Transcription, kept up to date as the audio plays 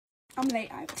I'm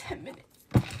late. I have 10 minutes.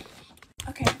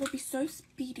 Okay, it will be so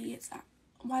speedy. It's that.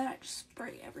 Why did I just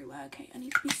spray everywhere? Okay, I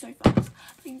need to be so fast.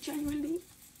 I mean, genuinely,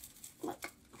 like,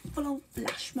 full on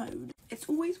flash mode. It's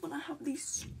always when I have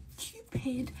these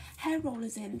stupid hair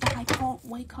rollers in that I can't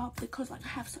wake up because, like, I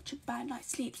have such a bad night's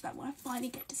sleep, so that when I finally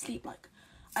get to sleep, like,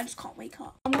 I just can't wake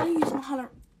up. I'm going to use my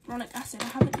hyaluronic acid. I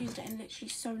haven't used it in literally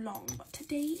so long, but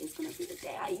today is going to be the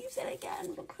day I use it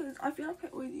again because I feel like I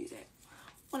always use it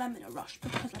when I'm in a rush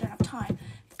because I don't have time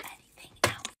for anything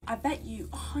else. I bet you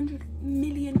 £100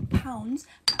 million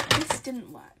that this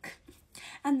didn't work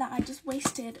and that I just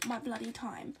wasted my bloody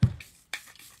time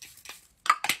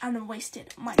and then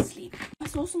wasted my sleep. I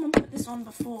saw someone put this on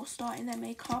before starting their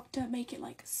makeup to make it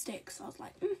like stick, so I was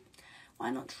like, why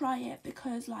not try it?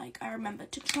 Because like I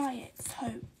remembered to try it,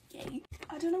 so yay.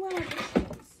 I don't know where my brush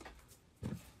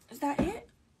is. Is that it?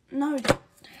 No.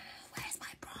 Where's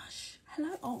my brush?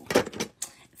 Hello? Oh,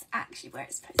 it's actually where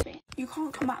it's supposed to be. You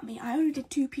can't come at me. I only did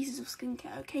 2 pieces of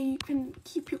skincare, okay? You can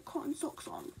keep your cotton socks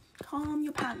on. Calm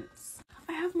your pants.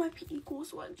 I have my PE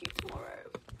coursework due tomorrow.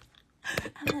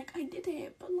 And like I did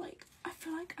it, but like I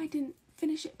feel like I didn't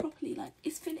finish it properly. Like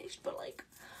it's finished, but like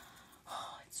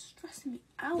it's stressing me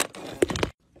out.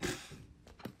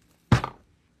 I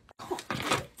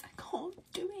can't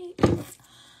do it.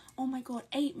 Oh my god,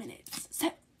 8 minutes,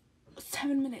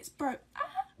 7 minutes, bro.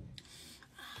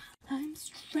 I'm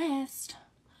stressed.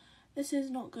 This is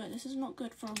not good. This is not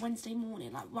good for a Wednesday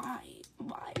morning. Like why?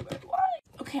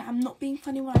 Okay, I'm not being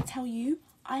funny when I tell you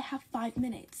I have 5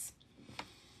 minutes.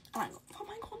 And I got, oh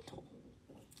my god.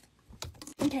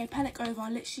 Okay, panic over. I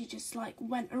literally just like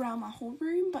went around my whole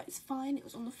room, but it's fine. It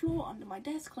was on the floor, under my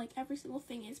desk, like every single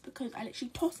thing is because I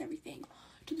literally toss everything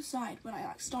to the side when I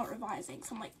like start revising.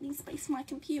 So I'm like, need space for my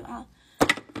computer.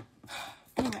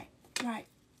 Anyway, right.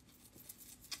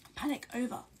 Panic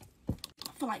over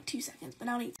for like 2 seconds, but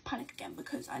now I need to panic again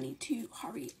because I need to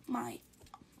hurry my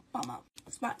bum up. I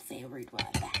was about to say a rude word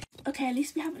there. Okay, at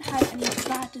least we haven't had any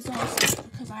bad disasters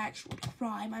because I actually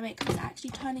cry. My makeup is actually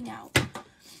turning out.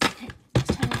 Okay,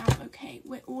 it's turning out okay.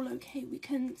 We're all okay. We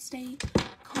can stay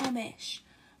calmish,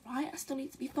 right? I still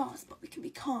need to be fast, but we can be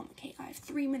calm. Okay, I have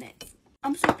 3 minutes.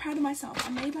 I'm so proud of myself.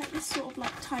 I made like this sort of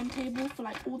like timetable for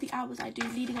like all the hours I do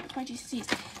leading up to my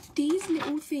GCSEs. These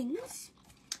little things,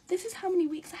 this is how many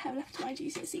weeks I have left to my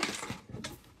GCSEs.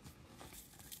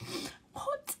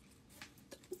 What?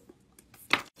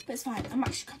 But it's fine. I'm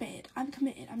actually committed. I'm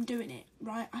committed. I'm doing it,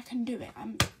 right? I can do it.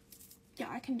 Yeah,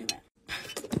 I can do it.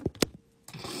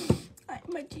 Like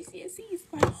my GCSEs,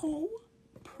 my whole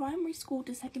primary school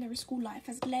to secondary school life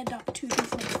has led up to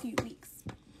these next few weeks.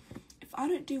 If I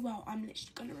don't do well, I'm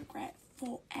literally gonna regret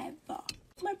forever.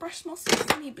 My brush smells so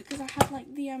funny because I have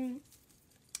like the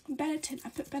Benetton. I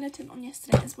put Benetton on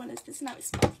yesterday as well as this. Now it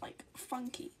smells like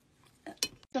funky.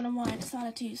 Don't know why I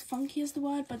decided to use funky as the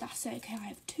word, but that's it. Okay, I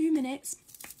have 2 minutes.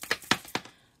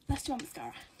 Let's do my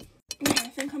mascara. Okay, I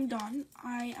think I'm done.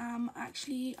 I'm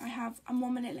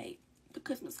 1 minute late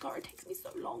because mascara takes me so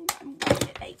long. I'm 1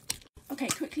 minute late. Okay,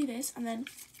 quickly this, and then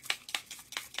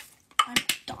I'm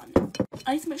done.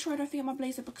 I need to make sure I don't forget my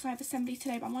blazer because I have assembly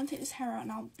today, but I'm going to take this hair out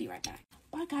and I'll be right back.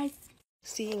 Bye, guys.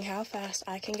 Seeing how fast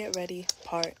I can get ready,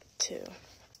 part 2.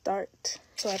 Start.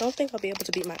 So I don't think I'll be able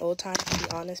to beat my old time, to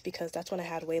be honest, because that's when I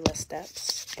had way less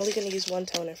steps. I'm only going to use 1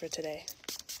 toner for today.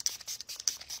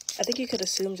 I think you could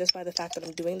assume just by the fact that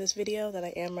I'm doing this video that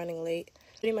I am running late.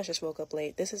 Pretty much just woke up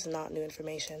late. This is not new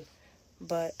information.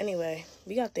 But anyway,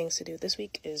 we got things to do. This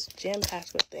week is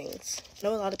jam-packed with things. I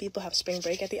know a lot of people have spring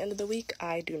break at the end of the week.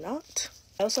 I do not.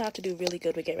 I also have to do really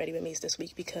good with Get Ready With Me's this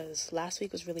week because last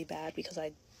week was really bad because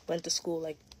I went to school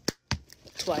like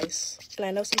twice. And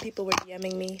I know some people were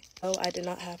DMing me. Oh, I did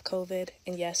not have COVID.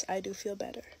 And yes, I do feel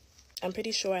better. I'm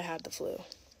pretty sure I had the flu.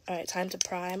 Alright, time to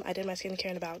prime. I did my skincare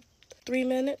in about 3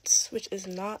 minutes, which is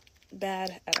not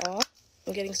bad at all.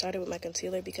 I'm getting started with my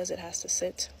concealer because it has to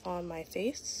sit on my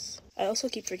face. I also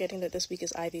keep forgetting that this week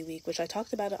is Ivy week, which I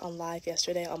talked about it on live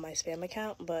yesterday on my spam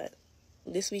account, but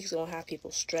this week's gonna have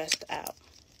people stressed out.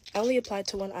 I only applied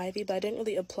to 1 Ivy, but I didn't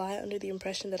really apply under the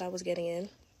impression that I was getting in.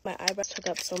 My eyebrows took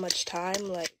up so much time,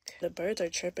 like the birds are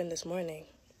chirping this morning.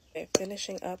 They're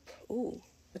finishing up. Ooh,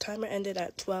 the timer ended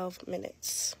at 12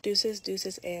 minutes. Deuces,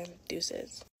 deuces, and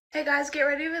deuces. Hey guys, get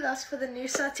ready with us for the new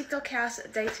TikTok house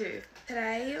day 2.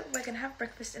 Today we're gonna have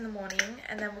breakfast in the morning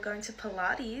and then we're going to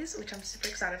Pilates, which I'm super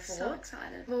excited for. So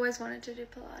excited. I've always wanted to do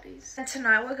Pilates. And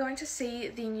tonight we're going to see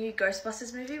the new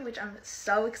Ghostbusters movie, which I'm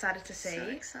so excited to see. So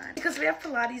excited. Because we have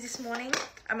Pilates this morning.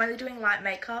 I'm only doing light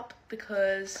makeup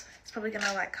because it's probably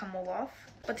gonna like come all off.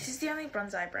 But this is the only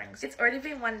bronzer I bring. It's already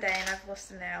been one day and I've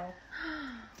lost a nail.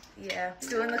 Yeah,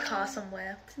 still in the car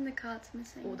somewhere. It's in the car, it's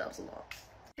missing. Oh, that was a lot.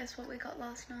 Guess what we got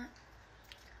last night?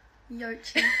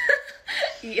 Yochi.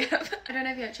 Yep. I don't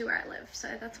have Yochi where I live, so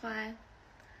that's why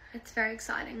it's very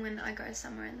exciting when I go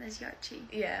somewhere and there's Yochi.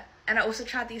 Yeah, and I also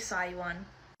tried the acai one.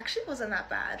 Actually wasn't that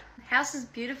bad. The house is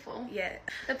beautiful. Yeah.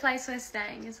 The place we're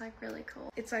staying is like really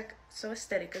cool. It's like so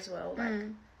aesthetic as well. Like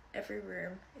every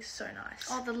room is so nice.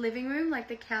 Oh, the living room, like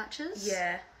the couches.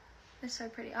 Yeah. They're so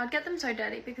pretty. I'd get them so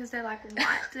dirty because they're like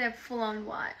white. They're full on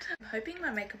white. I'm hoping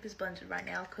my makeup is blended right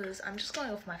now because I'm just going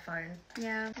off my phone.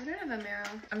 Yeah, I don't have a mirror.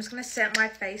 I'm just going to set my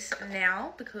face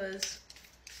now because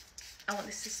I want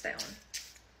this to stay on.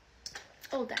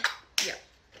 All day. Yeah.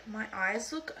 My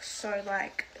eyes look so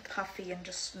like puffy and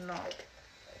just not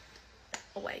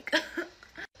awake.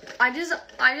 I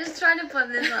just tried to put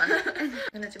this on. I'm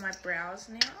going to do my brows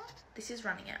now. This is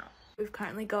running out. We've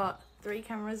currently got 3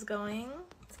 cameras going.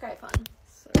 It's great fun.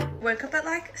 So, woke up at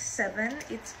like 7.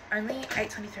 It's only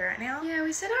 8:23 right now. Yeah,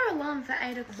 we set our alarm for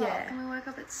 8 o'clock Yeah. and we woke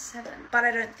up at 7. But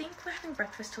I don't think we're having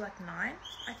breakfast till like 9,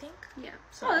 I think. Yeah.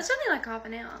 So, Oh, that's only like half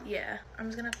an hour. yeah. I'm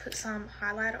just going to put some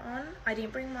highlighter on. I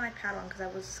didn't bring my powder on because I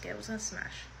was scared it was going to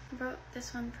smash. I brought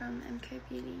this one from MK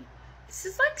Beauty. This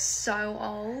is like so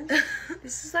old.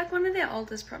 This is like one of their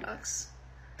oldest products.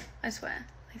 I swear.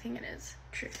 I think it is.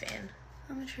 True fan.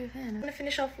 I'm a true fan. I'm going to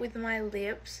finish off with my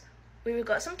lips. We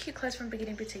got some cute clothes from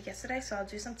Beginning Boutique yesterday, so I'll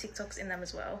do some TikToks in them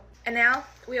as well. And now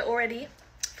we are all ready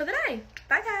for the day.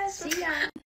 Bye guys. See ya.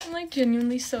 I'm like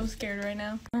genuinely so scared right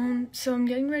now. So I'm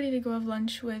getting ready to go have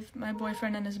lunch with my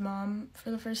boyfriend and his mom for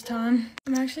the first time.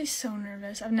 I'm actually so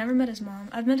nervous. I've never met his mom.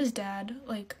 I've met his dad,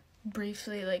 like,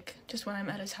 briefly, like, just when I'm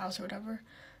at his house or whatever.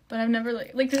 But I've never,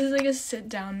 like this is like a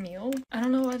sit-down meal. I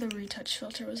don't know why the retouch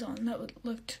filter was on. That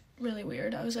looked really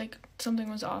weird. I was like, something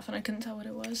was off and I couldn't tell what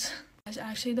it was.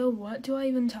 Actually, though, what do I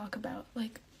even talk about?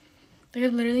 Like I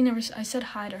literally never, I said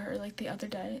hi to her, like, the other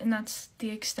day, and that's the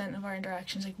extent of our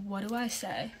interactions. Like, what do I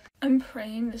say? I'm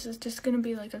praying this is just gonna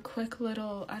be, like, a quick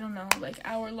little, I don't know, like,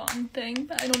 hour-long thing,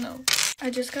 but I don't know. I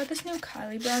just got this new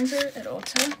Kylie bronzer at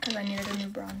Ulta, because I needed a new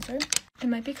bronzer. It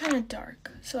might be kind of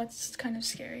dark, so that's kind of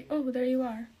scary. Oh, there you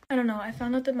are. I don't know, I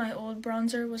found out that my old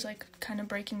bronzer was, like, kind of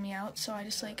breaking me out, so I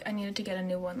just, like, I needed to get a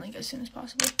new one, like, as soon as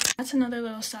possible. That's another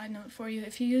little side note for you.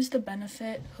 If you use the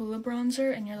Benefit Hoola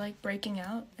bronzer and you're, like, breaking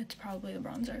out, it's probably the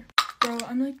bronzer. Bro,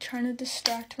 I'm, like, trying to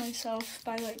distract myself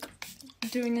by, like,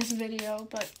 doing this video,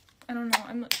 but I don't know,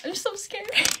 I'm so scared.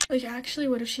 Like, actually,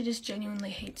 what if she just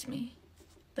genuinely hates me?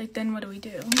 Like, then what do we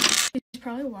do? He's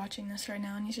probably watching this right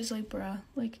now, and he's just like, bruh,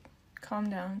 like, calm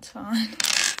down, it's fine.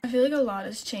 I feel like a lot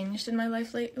has changed in my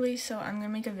life lately, so I'm gonna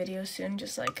make a video soon,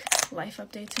 just like life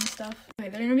updates and stuff. Okay,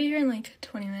 they're gonna be here in like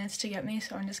 20 minutes to get me,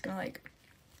 so I'm just gonna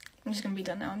be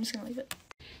done now. I'm just gonna leave it.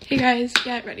 Hey guys,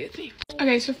 get ready with me.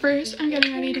 Okay, so first I'm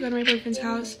getting ready to go to my boyfriend's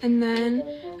house, and then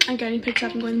I'm getting picked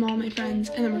up and going to all my friends,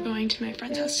 and then we're going to my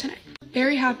friend's house tonight.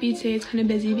 Very happy today. It's kind of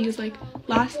busy because like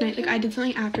last night, like I did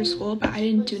something after school, but I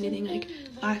didn't do anything like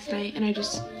last night, and I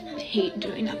just hate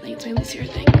doing nothing. It's my least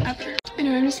favorite thing ever.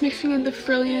 Anyway, I'm just mixing in the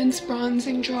Brilliance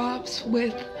bronzing drops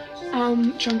with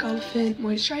Drunk Elephant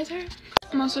moisturizer.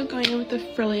 I'm also going in with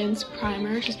the Brilliance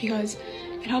primer just because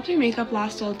it helps your makeup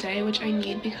last all day, which I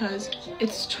need because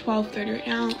it's 12:30 right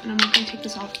now, and I'm not going to take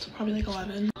this off until probably like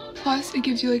 11. Plus, it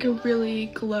gives you like a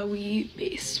really glowy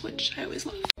base, which I always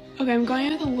love. Okay, I'm going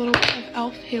in with a little bit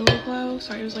of e.l.f. Halo Glow.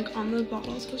 Sorry, it was like on the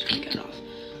bottle, so I was trying to get it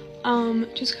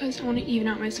off. Just because I want to even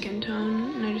out my skin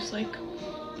tone, and I just like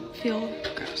feel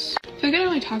gross. I feel like I don't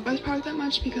really talk about this product that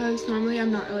much because normally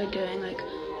I'm not really doing like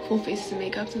full faces of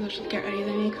makeup since I just get ready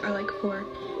to make or like for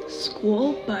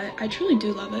school, but I truly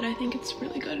do love it. I think it's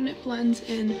really good and it blends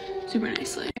in super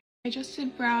nicely. I just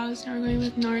did brows. Now we're going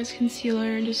with NARS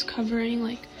concealer and just covering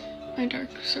like my dark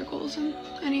circles and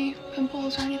any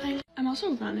pimples or anything. I'm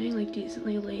also running like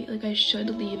decently late. Like I should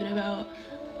leave in about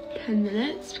 10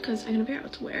 minutes because I'm gonna figure out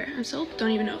what to wear. I still don't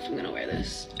even know if I'm gonna wear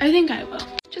this. I think I will.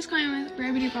 Just going with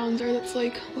Rare Beauty bronzer that's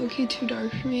like low-key too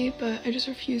dark for me, but I just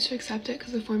refuse to accept it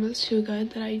because the formula is too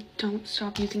good that I don't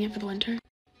stop using it for the winter. And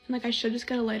like I should just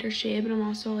get a lighter shade, but I'm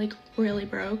also like really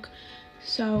broke,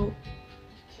 so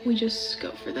we just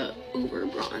go for the uber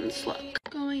bronze look.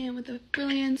 Going in with the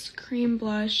Brilliance cream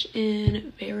blush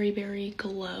in Very Very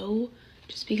Glow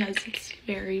just because it's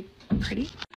very pretty.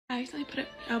 I accidentally put it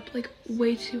up like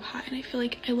way too high and I feel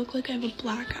like I look like I have a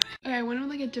black eye. Okay, I went with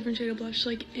like a different shade of blush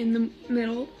like in the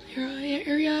middle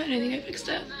area and I think I fixed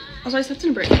it. Also, I slept in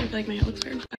a break. I feel like my hair looks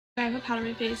weird. I have a powder on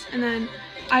my face, and then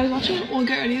I was watching an old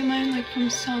Get Ready With Mine like from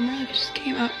summer. Like it just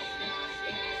came up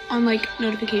on like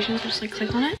notifications. I just like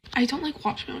click on it. I don't like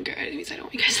watch my own Get Ready With Me, so I don't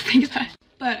want you guys to think that.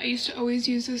 but I used to always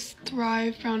use this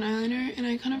Thrive brown eyeliner, and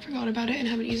I kind of forgot about it and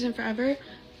haven't used it forever,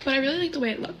 but I really like the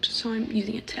way it looked, so I'm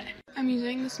using it today. I'm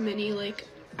using this mini like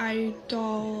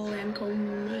Idol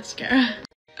Lancome mascara.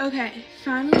 Okay,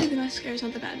 finally the mascara is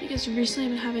not that bad, because recently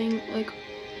I've been having like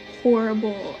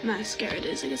horrible mascara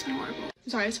days. Like, it's been horrible.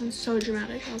 Sorry, it sounds so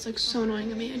dramatic. That was like so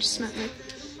annoying of me. I just meant like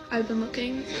I've been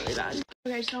looking really bad.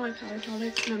 Okay, I just got my powder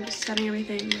products and I'm just setting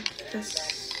everything with this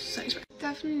setting spray.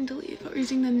 Definitely need to leave, but we're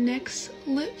using the NYX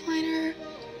lip liner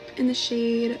in the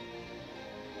shade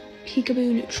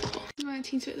Peekaboo Neutral. I'm going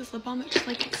to with this lip balm that just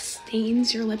like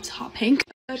stains your lips hot pink.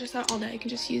 I just thought all day I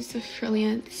could just use the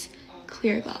Brilliance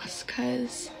Clear Gloss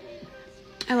because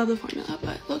I love the formula,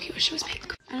 but low-key wish it was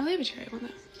pink. I know they have a cherry one though,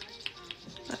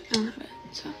 but I don't have it,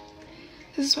 so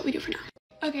this is what we do for now.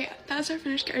 Okay, that's our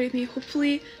finished Get Ready With Me.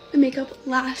 Hopefully the makeup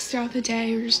lasts throughout the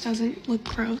day or just doesn't look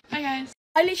gross. Bye guys.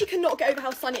 I literally cannot get over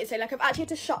how sunny it is today. Like, I've actually had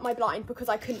to shut my blind because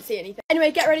I couldn't see anything.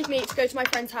 Anyway, get ready for me to go to my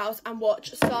friend's house and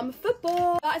watch some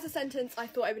football. That is a sentence I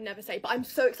thought I would never say, but I'm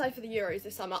so excited for the Euros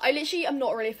this summer. I literally am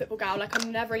not really a football gal. Like,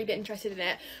 I'm never really been interested in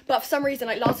it. But for some reason,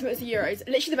 like, last time it was the Euros,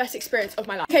 literally the best experience of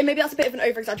my life. Okay, maybe that's a bit of an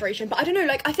over-exaggeration, but I don't know.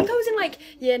 Like, I think I was in, like,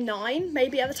 year 9,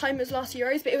 maybe at the time it was last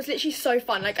Euros, but it was literally so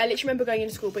fun. Like, I literally remember going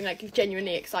into school being, like,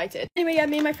 genuinely excited. Anyway, yeah,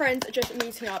 me and my friends are just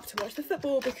meeting up to watch the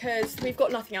football because we've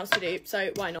got nothing else to do, so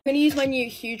why not? I'm gonna use my new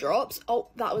Hue drops. Oh,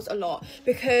 that was a lot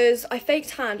because I faked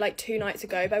tanned like 2 nights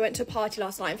ago, but I went to a party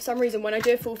last night and for some reason when I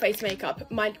do a full face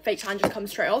makeup my fake tan just comes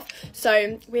straight off,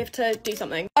 so we have to do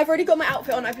something. I've already got my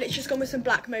outfit on. I've literally just gone with some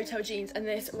black Motel jeans and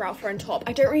this Ralph Lauren top.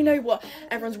 I don't really know what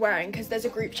everyone's wearing because there's a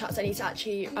group chat, so I need to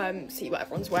actually see what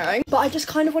everyone's wearing, but I just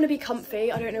kind of want to be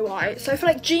comfy. I don't know why. So for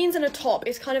like jeans and a top,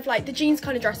 it's kind of like the jeans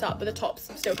kind of dress up but the top's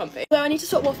still comfy. So I need to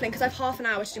stop waffling because I have half an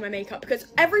hour to do my makeup because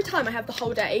every time I have the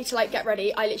whole day to like get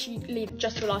ready I literally leave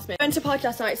just for the last minute. I went to a party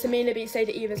last night, so me and Libby stayed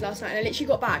at Eva's last night and I literally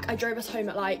got back. I drove us home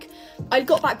at like, I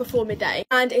got back before midday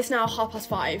and it's now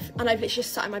 5:30 and I've literally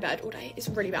just sat in my bed all day. It's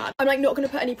really bad. I'm like not going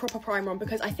to put any proper primer on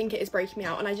because I think it is breaking me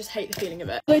out and I just hate the feeling of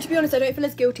it. So to be honest, I don't feel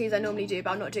as guilty as I normally do, but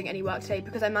I'm not doing any work today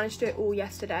because I managed to do it all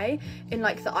yesterday in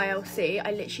like the ILC.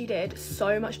 I literally did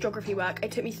so much geography work.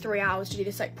 It took me 3 hours to do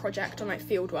this like project on like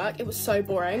field work. It was so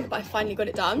boring, but I finally got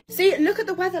it done. See, look at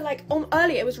the weather. Like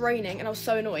earlier it was raining and I was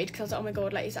so annoyed because I was like, oh my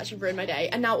god, like it's actually ruined my day,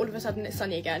 and now all of a sudden it's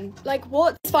sunny again. Like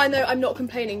what? It's fine though, I'm not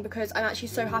complaining because I'm actually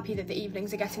so happy that the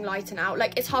evenings are getting lighter now.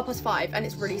 Like it's 5:30 and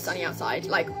it's really sunny outside.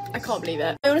 Like I can't believe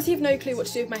it. I honestly have no clue what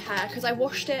to do with my hair because I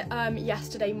washed it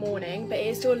yesterday morning, but it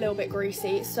is still a little bit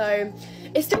greasy, so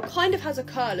it still kind of has a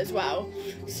curl as well,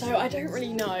 so I don't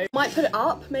really know. Might put it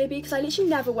up maybe because I literally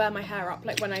never wear my hair up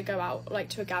like when I go out like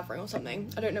to a gathering or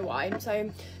something. I don't know why, so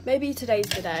maybe today's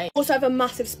the day. Also I have a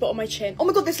massive spot on my chin. Oh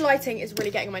my god, this lighting is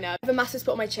really getting on my nerves. I have a massive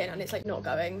spot on my chin and it's like not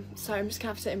going, so I'm just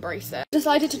gonna have to embrace it.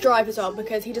 Decided to drive as well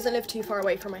because he doesn't live too far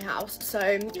away from my house, so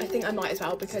I think I might as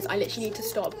well because I literally need to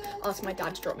stop asking my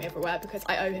dad to drop me everywhere because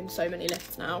I owe him so many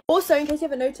lifts now. Also, in case you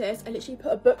haven't noticed, I literally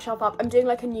put a bookshelf up. I'm doing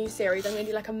like a new series. I'm gonna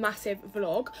do like a massive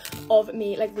vlog of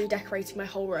me like redecorating my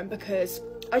whole room because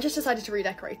I just decided to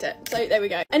redecorate it. So there we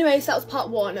go. Anyway, so that was part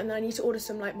 1 and then I need to order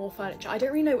some like more furniture. I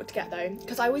don't really know what to get though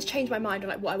because I always change my mind on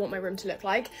like what I want my room to look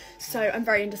like, so I'm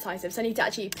very indecisive, so I need to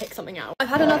actually pick something out. I've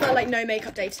had another like no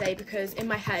makeup day today because in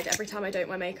my head every time I don't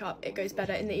wear makeup it goes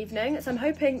better in the evening, so I'm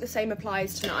hoping the same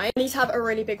applies tonight. I need to have a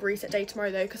really big reset day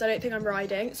tomorrow though because I don't think I'm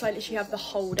riding, so I literally have the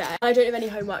whole day. I don't have any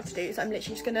homework to do, so I'm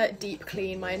literally just gonna deep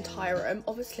clean my entire room.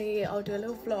 Obviously I'll do a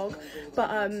little vlog, but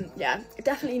yeah, it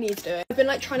definitely needs to do it. I've been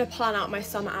like trying to plan out my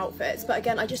summer outfits, but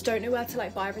again I just don't know where to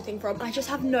like buy everything from. I just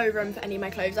have no room for any of my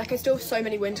clothes. Like I still have so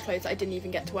many winter clothes that I didn't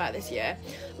even get to wear this year.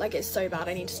 Like it's so bad.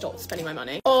 I need to stop spending my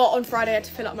money. Oh, on Friday I had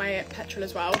to fill up my petrol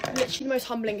as well. Literally the most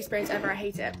humbling experience ever. I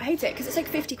hate it. I hate it because it's like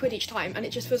 50 quid each time and it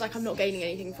just feels like I'm not gaining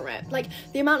anything from it. Like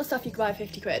the amount of stuff you can buy for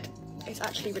 50 quid, it's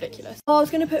actually ridiculous. Oh, I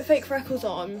was gonna put fake freckles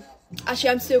on. Actually,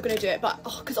 I'm still gonna do it, but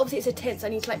because obviously it's a tint, so I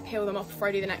need to like peel them off before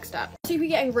I do the next step. I seem to be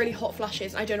getting really hot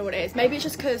flashes. I don't know what it is. Maybe it's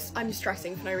just because I'm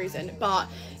stressing for no reason, but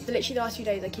literally the last few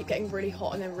days I keep getting really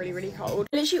hot and then really cold.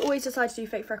 I literally always decide to do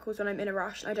fake freckles when I'm in a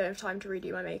rush and I don't have time to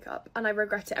redo my makeup, and I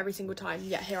regret it every single time,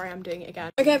 yet here I am doing it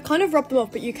again. Okay, I've kind of rubbed them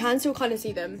off, but you can still kind of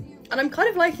see them, and I'm kind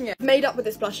of liking it. I've made up with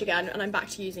this blush again and I'm back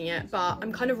to using it, but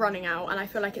I'm kind of running out and I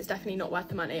feel like it's definitely not worth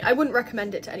the money. I wouldn't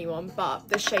recommend it to anyone, but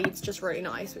the shade's just really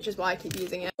nice, which is why I keep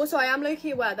using it. Also, I am low-key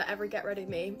aware that every Get Ready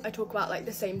With Me, I talk about like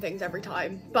the same things every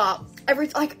time, but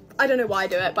I don't know why I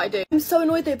do it, but I do. I'm so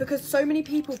annoyed though because so many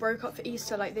people broke up for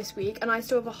Easter like this week and I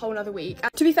still have a whole other week.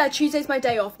 And to be fair, Tuesday's my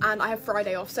day off and I have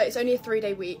Friday off, so it's only a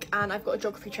 3-day week and I've got a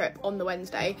geography trip on the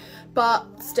Wednesday, but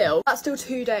still, that's still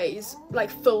 2 days, like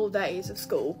full days of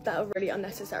school that are really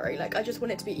unnecessary. Like, I just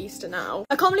want it to be Easter now.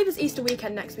 I can't believe it's Easter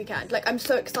weekend next weekend. Like, I'm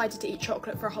so excited to eat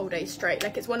chocolate for a whole day straight.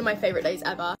 Like, it's one of my favourite days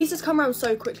ever. Easter's come around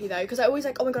so quickly though, because I always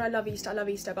like, oh my god, I love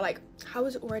Easter, but like, how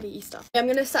is it already Easter? I'm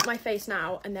gonna set my face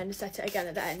now and then set it again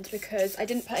at the end because I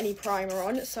didn't put any primer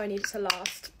on, so I need it to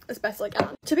last as best as I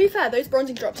can. To be fair, those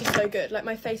bronzing drops are so good. Like,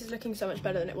 my face is looking so much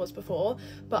better than it was before,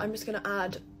 but I'm just gonna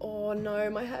add, oh no,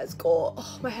 my hair's got,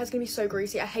 oh, my hair's gonna be so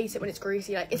greasy. I hate it when it's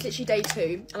greasy. Like, it's literally day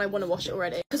 2 and I want to wash it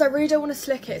already because I really don't want to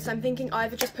slick it, so I'm thinking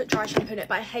either just put dry shampoo in it,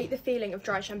 but I hate the feeling of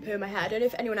dry shampoo in my hair. I don't know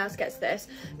if anyone else gets this,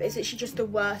 but it's literally just the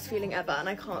worst feeling ever and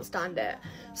I can't stand it.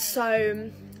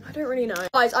 So I don't really know.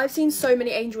 Guys, I've seen so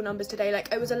many angel numbers today.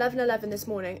 Like, it was 11:11 this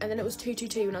morning and then it was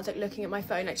 2:22 when I was like looking at my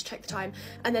phone like to check the time,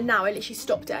 and then now I literally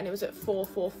stopped it and it was at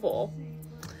 4:44.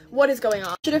 What is going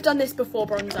on? Should have done this before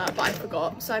bronzer, but I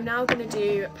forgot. So I'm now gonna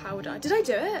do powder. Did I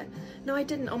do it? No, I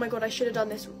didn't. Oh my god, I should have done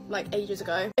this like ages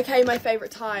ago. Okay, my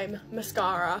favorite time,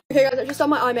 mascara. Okay guys, I've just done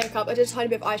my eye makeup. I did a tiny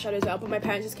bit of eyeshadow as well, but my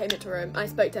parents just came into the room and I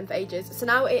spoke to them for ages. So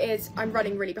now it is, I'm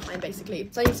running really behind basically,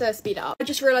 so I need to speed it up. I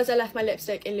just realised I left my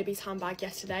lipstick in Libby's handbag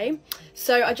yesterday,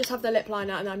 so I just have the lip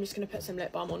liner and I'm just gonna put some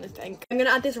lip balm on, I think. I'm gonna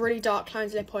add this really dark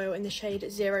cleanser lip oil in the shade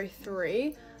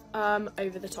 03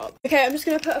 over the top. Okay, I'm just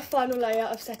gonna put a final layer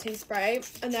of setting spray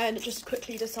and then just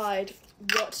quickly decide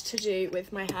what to do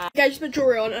with my hair. Okay, I just put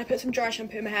jewelry on and I put some dry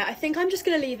shampoo in my hair. I think I'm just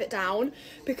gonna leave it down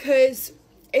because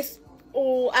it's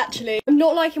all, actually, I'm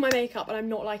not liking my makeup and I'm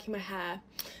not liking my hair,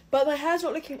 but my hair's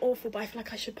not looking awful, but I feel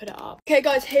like I should put it up. Okay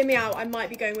guys, hear me out. I might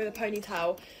be going with a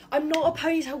ponytail. I'm not a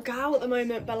ponytail gal at the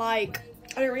moment, but like,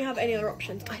 I don't really have any other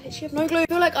options. I literally have no clue. I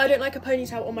feel like I don't like a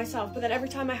ponytail on myself, but then every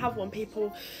time I have one,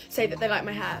 people say that they like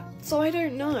my hair. So I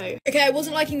don't know. Okay, I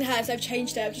wasn't liking the hair, so I've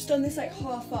changed it. I've just done this like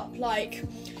half up, like,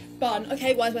 bun.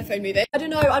 Okay, why is my phone moving? I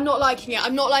don't know, I'm not liking it.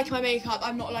 I'm not liking my makeup,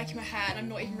 I'm not liking my hair, and I'm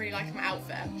not even really liking my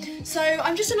outfit. So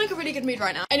I'm just in like a really good mood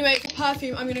right now. Anyway, for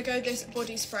perfume, I'm gonna go this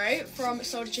body spray from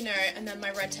Sol de Janeiro and then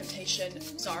my Red Temptation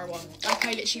Zara one, like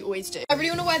I literally always do. I really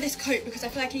want to wear this coat because I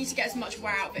feel like I need to get as much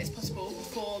wear out of it as possible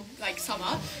before like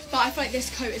summer, but I feel like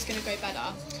this coat is gonna go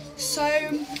better. So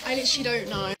I literally don't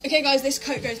know. Okay guys, this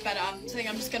coat goes better, so I think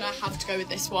I'm just gonna have to go with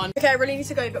this one. Okay, I really need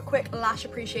to go, but quick lash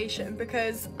appreciation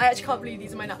because I actually can't believe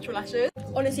these are my natural lashes.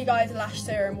 Honestly guys, lash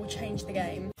serum will change the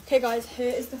game. Okay guys,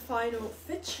 here is the final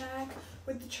fit check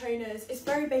with the trainers. It's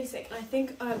very basic and I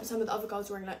think some of the other girls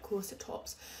are wearing like corset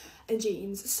tops and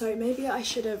jeans, so maybe I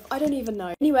should have, I don't even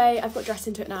know. Anyway, I've got dressed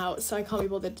into it now, so I can't be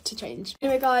bothered to change.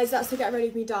 Anyway guys, that's the Get Ready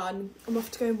With Me done. I'm off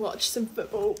to go and watch some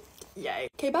football. Yay.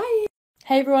 Okay, bye.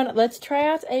 Hey everyone, let's try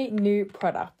out a new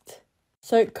product.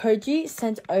 So Koji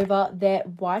sent over their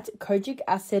white kojic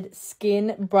acid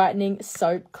skin brightening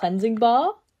soap cleansing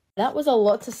bar. That was a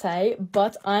lot to say,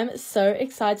 but I'm so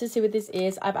excited to see what this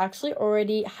is. I've actually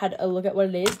already had a look at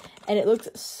what it is and it looks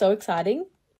so exciting.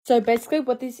 So basically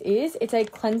what this is, it's a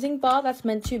cleansing bar that's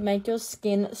meant to make your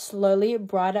skin slowly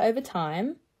brighter over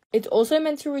time. It's also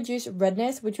meant to reduce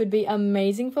redness, which would be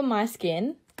amazing for my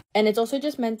skin. And it's also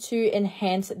just meant to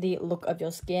enhance the look of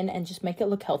your skin and just make it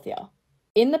look healthier.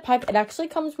 In the pack, it actually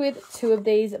comes with 2 of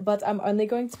these, but I'm only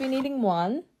going to be needing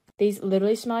 1. These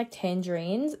literally smell like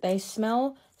tangerines. They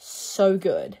smell so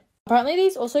good. Apparently,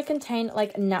 these also contain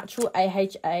like natural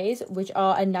AHAs, which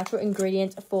are a natural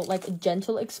ingredient for like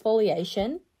gentle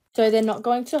exfoliation. So they're not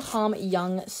going to harm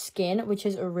young skin, which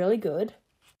is really good.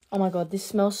 Oh my god, this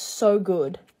smells so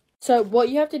good. So what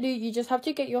you have to do, you just have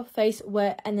to get your face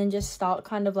wet and then just start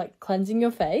kind of like cleansing your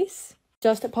face.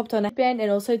 Just popped on a band and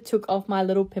also took off my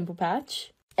little pimple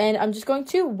patch. And I'm just going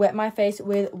to wet my face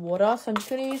with water. So I'm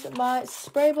just going to use my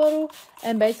spray bottle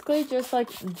and basically just like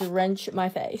drench my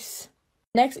face.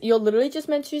 Next, you're literally just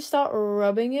meant to start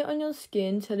rubbing it on your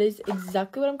skin. So that is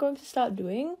exactly what I'm going to start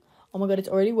doing. Oh my god, it's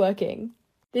already working.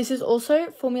 This is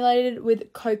also formulated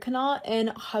with coconut and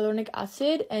hyaluronic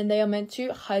acid, and they are meant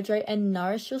to hydrate and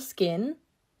nourish your skin.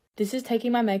 This is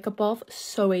taking my makeup off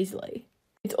so easily.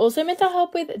 It's also meant to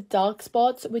help with dark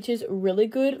spots, which is really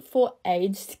good for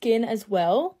aged skin as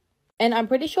well. And I'm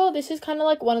pretty sure this is kind of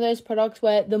like one of those products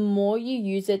where the more you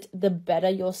use it, the better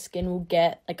your skin will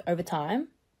get like over time.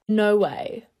 No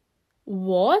way.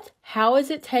 What? How is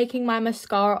it taking my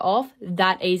mascara off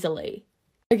that easily?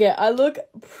 Okay, I look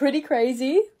pretty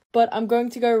crazy, but I'm going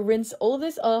to go rinse all of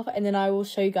this off and then I will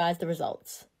show you guys the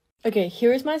results. Okay,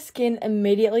 here is my skin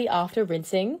immediately after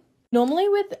rinsing. Normally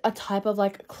with a type of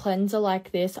like cleanser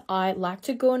like this, I like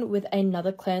to go in with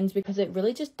another cleanse because it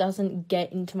really just doesn't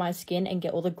get into my skin and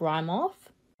get all the grime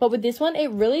off. But with this one, it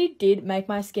really did make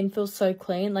my skin feel so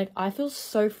clean. Like, I feel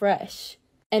so fresh.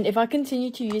 And if I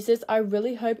continue to use this, I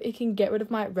really hope it can get rid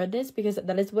of my redness because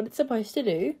that is what it's supposed to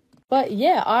do. But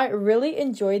yeah, I really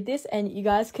enjoyed this, and you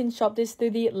guys can shop this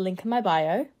through the link in my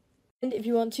bio. And if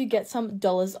you want to get some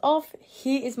dollars off,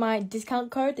 here is my discount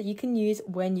code that you can use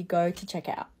when you go to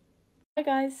checkout. Bye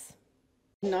guys.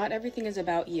 Not everything is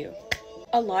about you.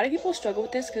 A lot of people struggle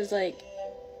with this because like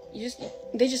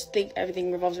they just think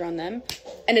everything revolves around them,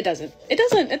 and it doesn't.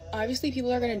 Obviously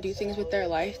people are going to do things with their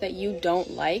life that you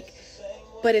don't like,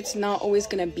 but it's not always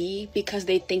going to be because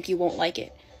they think you won't like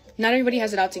it. Not everybody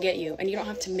has it out to get you, and you don't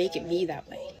have to make it be that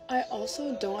way. I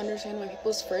also don't understand why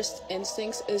people's first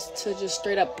instincts is to just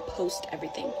straight up post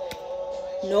everything.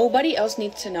 Nobody else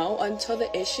needs to know until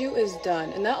the issue is done.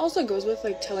 And that also goes with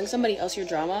like telling somebody else your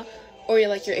drama or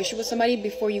your issue with somebody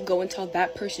before you go and tell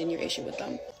that person your issue with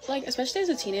them. Like, especially as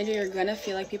a teenager, you're gonna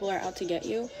feel like people are out to get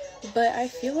you. But I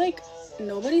feel like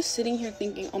nobody's sitting here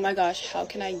thinking, oh my gosh, how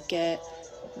can I get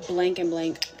blank and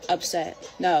blank upset?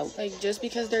 No, like, just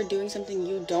because they're doing something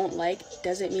you don't like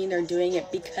doesn't mean they're doing it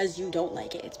because you don't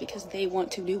like it. It's because they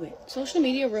want to do it. Social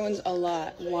media ruins a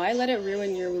lot. Why let it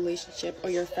ruin your relationship or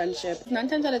your friendship? 9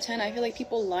 times out of 10, I feel like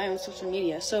people lie on social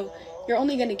media, so you're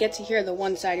only going to get to hear the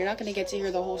one side. You're not going to get to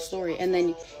hear the whole story, and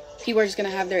then people are just going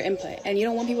to have their input, and you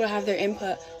don't want people to have their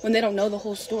input when they don't know the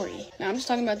whole story. Now, I'm just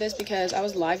talking about this because I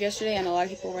was live yesterday, and a lot of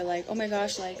people were like, oh my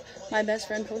gosh, like, my best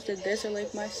friend posted this, or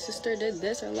like, my sister did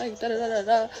this, or like, da da da da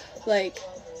da. Like,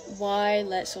 why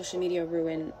let social media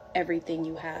ruin everything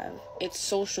you have? It's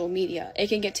social media. It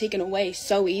can get taken away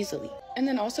so easily. And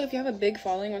then also, if you have a big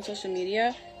following on social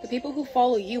media, the people who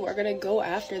follow you are going to go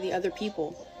after the other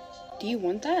people. Do you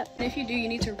want that? And if you do, you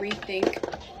need to rethink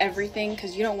everything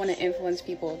because you don't want to influence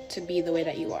people to be the way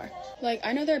that you are. Like,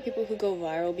 I know there are people who go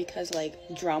viral because, like,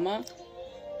 drama.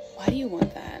 Why do you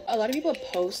want that? A lot of people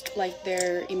post, like,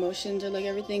 their emotions or, like,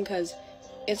 everything because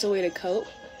it's a way to cope.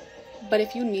 But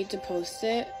if you need to post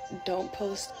it, don't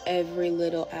post every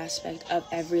little aspect of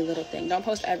every little thing. Don't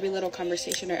post every little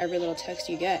conversation or every little text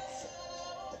you get.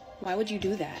 Why would you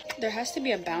do that? There has to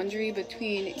be a boundary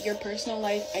between your personal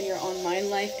life and your online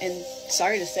life, and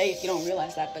sorry to say if you don't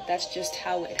realize that, but that's just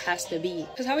how it has to be.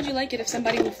 Because how would you like it if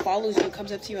somebody who follows you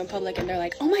comes up to you in public and they're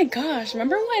like, oh my gosh,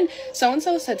 remember when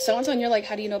so-and-so said so-and-so, and you're like,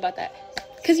 how do you know about that?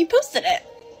 Because you posted it.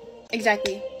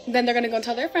 Exactly. Then they're going to go and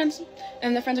tell their friends,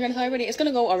 and their friends are going to tell everybody. It's going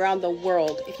to go around the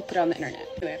world if you put it on the internet.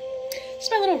 Anyway,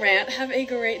 just my little rant. Have a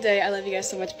great day. I love you guys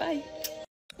so much. Bye.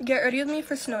 Get ready with me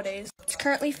for snow days. It's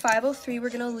currently 5:03. We're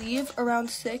gonna leave around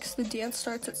 6. The dance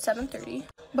starts at 7:30.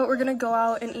 But we're gonna go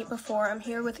out and eat before. I'm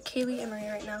here with Kaylee and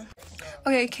Maria right now.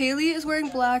 Okay, Kaylee is wearing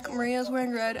black, Maria is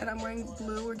wearing red, and I'm wearing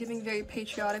blue. We're giving very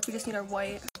patriotic. We just need our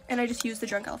white. And I just used the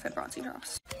Drunk Elephant bronzing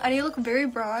drops. I need to look very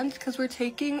bronzed because we're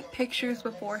taking pictures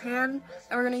beforehand,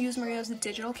 and we're gonna use Maria's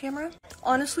digital camera.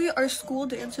 Honestly, our school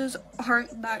dances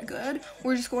aren't that good.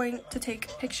 We're just going to take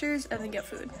pictures and then get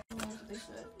food.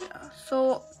 Yeah.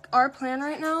 So our plan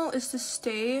right now is to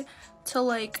stay till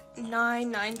like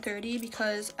 9:30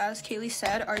 because, as Kaylee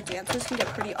said, our dances can get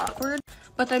pretty awkward,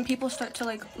 but then people start to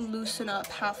like loosen up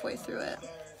halfway through it.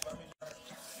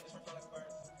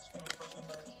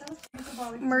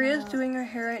 Maria's doing her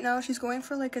hair right now. She's going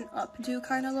for like an updo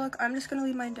kind of look. I'm just gonna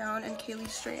leave mine down and Kaylee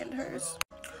straightened hers.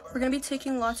 We're gonna be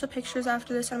taking lots of pictures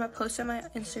after this, and I'm gonna post it on my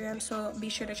Instagram, so be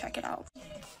sure to check it out.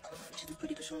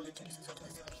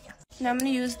 Now I'm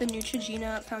going to use the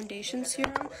Neutrogena foundation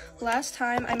serum. Last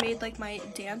time I made like my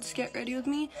dance Get Ready With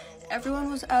Me,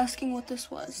 everyone was asking what this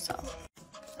was, so.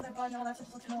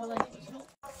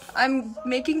 I'm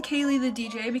making Kaylee the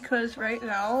DJ because right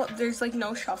now there's like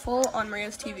no shuffle on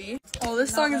Maria's TV. Oh,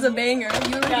 this song is a banger.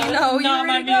 You already know. You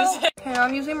already know. Okay, now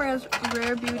I'm using Maria's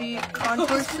Rare Beauty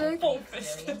contour stick.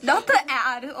 Not the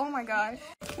ad. Oh my gosh.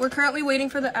 We're currently waiting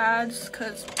for the ads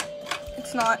because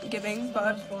it's not giving,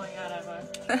 but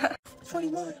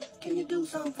 21, can you do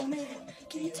something for me?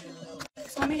 Can you tell?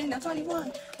 I'm in now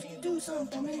 21, can you do something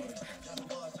for me?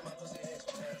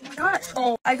 Oh my gosh.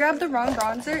 Oh, I grabbed the wrong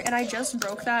bronzer and I just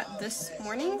broke that this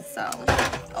morning, so.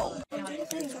 Oh.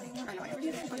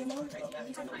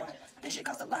 This shit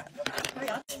costs a lot.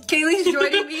 Kaylee's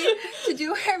joining me to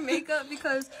do her makeup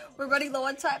because we're running low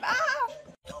on time. Ah!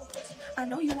 I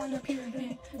know you want to appear in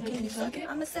bed. Can you suck it?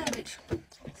 I'm a savage.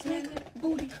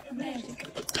 Booty magic.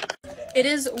 It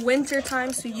is winter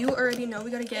time, so you already know we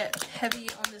gotta get heavy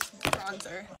on this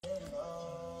bronzer.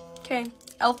 Okay,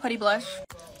 e.l.f. Putty Blush.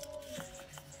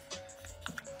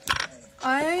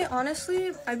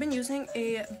 I've been using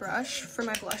a brush for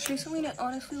my blush recently, and it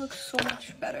honestly looks so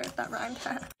much better. That rhymed.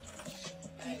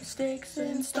 Sticks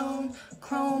and stone,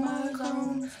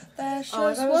 chromosomes, that's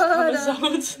just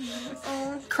chromosomes.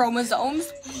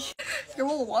 Chromosomes? Your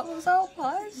little what was that,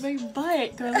 pause? My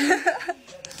butt, girly.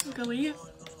 Girly.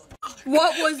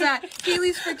 What was that?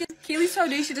 Kaylee's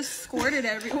foundation just squirted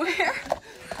everywhere.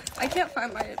 I can't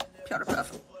find my powder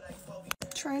puff.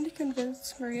 Trying to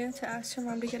convince Maria to ask her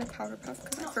mom to get a powder puff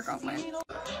because I forgot mine.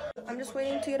 I'm just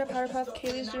waiting to get a powder puff.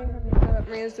 Kaylee's doing her makeup.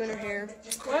 Maria's doing her hair.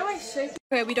 Why am I shaking?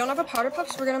 Okay, we don't have a powder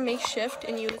puff, so we're gonna make shift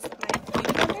and use my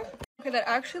beauty blender. Okay, that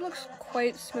actually looks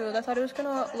quite smooth. I thought it was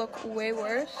gonna look way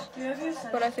worse,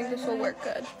 but I think this will work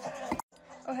good.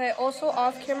 Okay, also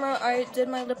off camera, I did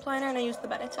my lip liner and I used the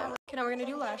Benetton. Okay, now we're gonna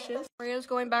do lashes. Maria's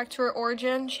going back to her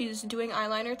origin. She's doing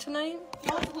eyeliner tonight.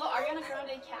 No, it's a little Ariana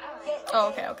Grande cat.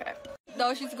 Oh, okay.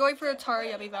 No, she's going for a Tara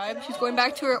Yummy vibe. She's going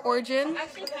back to her origin.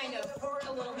 Actually, kind of.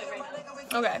 A little bit right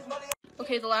now. Okay.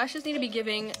 Okay, the lashes need to be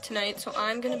giving tonight, so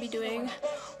I'm gonna be doing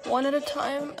one at a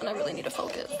time, and I really need to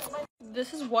focus.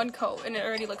 This is one coat, and it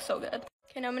already looks so good.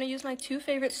 Okay, now I'm gonna use my two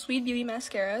favorite Sweet Beauty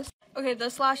mascaras. Okay,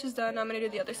 this lash is done. I'm gonna do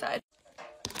the other side.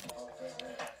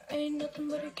 Ain't nothing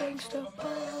but a gangsta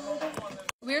party.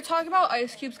 We were talking about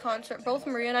Ice Cube's concert. Both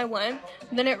Maria and I went.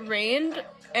 Then it rained,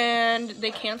 and they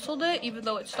canceled it, even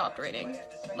though it stopped raining.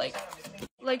 Like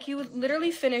he literally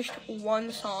finished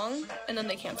one song, and then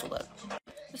they canceled it.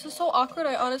 This is so awkward.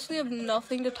 I honestly have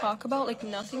nothing to talk about. Like,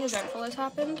 nothing eventful has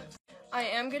happened. I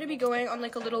am going to be going on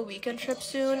like a little weekend trip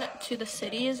soon to the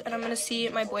cities, and I'm going to see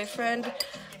my boyfriend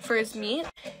for his meet.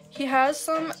 He has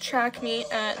some track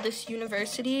meet at this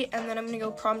university, and then I'm going to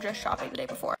go prom dress shopping the day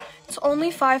before. It's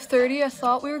only 5:30. I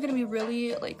thought we were going to be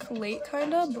really like late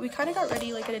kind of, but we kind of got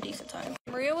ready like at a decent time.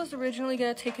 Maria was originally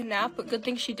going to take a nap, but good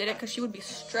thing she didn't because she would be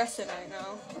stressing right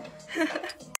now.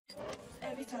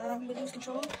 Every time we lose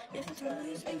control, if it's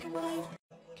really thinking right.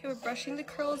 Okay, we're brushing the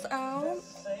curls out.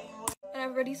 And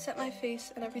I've already set my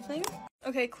face and everything.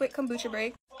 Okay, quick kombucha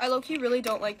break. I low-key really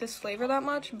don't like this flavor that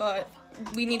much, but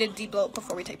we need to de-bloat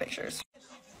before we take pictures.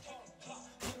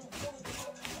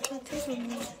 Don't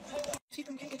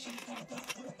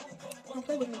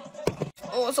play with me.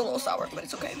 Oh, it's a little sour, but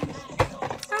it's okay.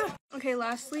 Okay,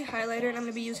 lastly, highlighter, and I'm going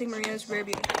to be using Maria's Rare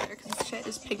Beauty highlighter because this shit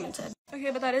is pigmented.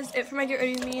 Okay, but that is it for my Get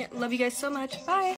Ready With Me. Love you guys so much. Bye!